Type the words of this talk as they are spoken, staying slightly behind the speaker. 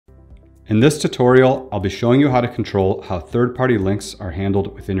In this tutorial, I'll be showing you how to control how third-party links are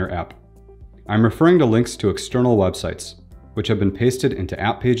handled within your app. I'm referring to links to external websites, which have been pasted into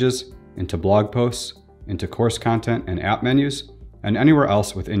app pages, into blog posts, into course content and app menus, and anywhere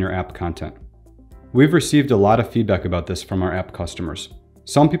else within your app content. We've received a lot of feedback about this from our app customers.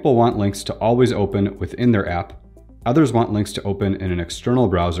 Some people want links to always open within their app, others want links to open in an external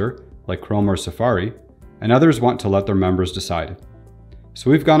browser, like Chrome or Safari, and others want to let their members decide. So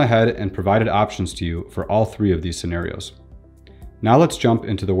we've gone ahead and provided options to you for all three of these scenarios. Now let's jump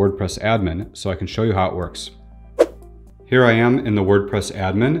into the WordPress admin so I can show you how it works. Here I am in the WordPress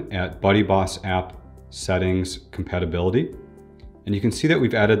admin at BuddyBoss App Settings Compatibility. And you can see that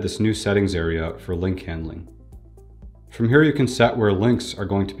we've added this new settings area for link handling. From here you can set where links are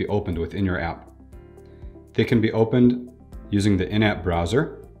going to be opened within your app. They can be opened using the in-app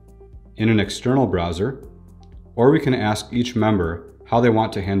browser, in an external browser, or we can ask each member how they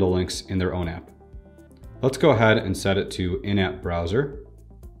want to handle links in their own app. Let's go ahead and set it to in-app browser,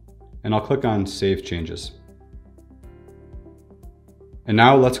 and I'll click on Save Changes. And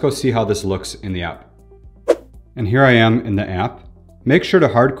now let's go see how this looks in the app. And here I am in the app. Make sure to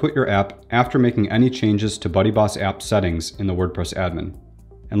hard quit your app after making any changes to BuddyBoss app settings in the WordPress admin.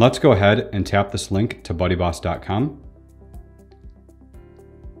 And let's go ahead and tap this link to buddyboss.com.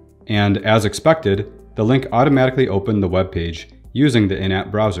 And as expected, the link automatically opened the web page using the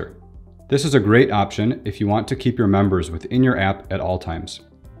in-app browser. This is a great option if you want to keep your members within your app at all times.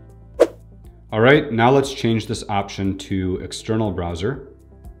 All right, now let's change this option to external browser,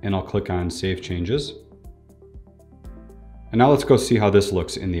 and I'll click on Save Changes. And now let's go see how this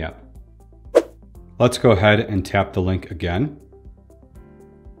looks in the app. Let's go ahead and tap the link again.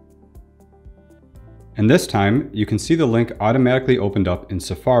 And this time, you can see the link automatically opened up in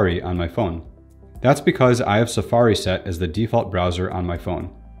Safari on my phone. That's because I have Safari set as the default browser on my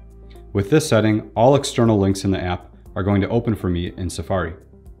phone. With this setting, all external links in the app are going to open for me in Safari.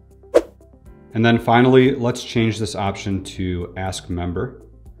 And then finally, let's change this option to Ask Member,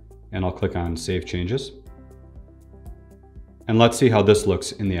 and I'll click on Save Changes. And let's see how this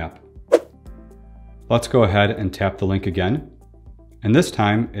looks in the app. Let's go ahead and tap the link again. And this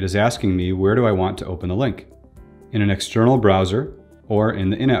time it is asking me where do I want to open the link? In an external browser or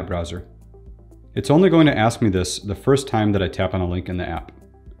in the in-app browser. It's only going to ask me this the first time that I tap on a link in the app.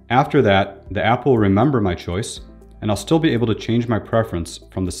 After that, the app will remember my choice and I'll still be able to change my preference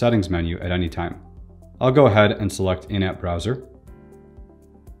from the settings menu at any time. I'll go ahead and select in-app browser.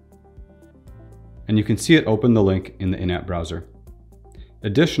 And you can see it open the link in the in-app browser.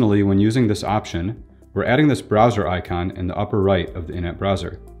 Additionally, when using this option, we're adding this browser icon in the upper right of the in-app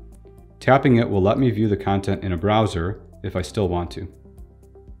browser. Tapping it will let me view the content in a browser if I still want to.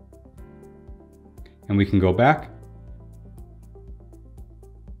 And we can go back.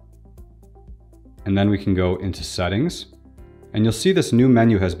 And then we can go into Settings. And you'll see this new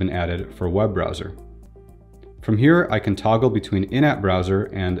menu has been added for web browser. From here, I can toggle between in-app browser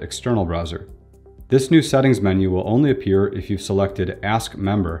and external browser. This new settings menu will only appear if you've selected Ask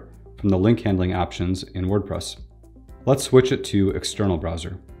Member from the link handling options in WordPress. Let's switch it to external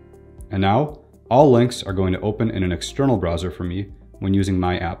browser. And now, all links are going to open in an external browser for me when using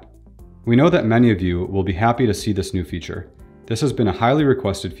my app. We know that many of you will be happy to see this new feature. This has been a highly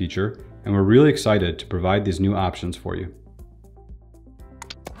requested feature, and we're really excited to provide these new options for you.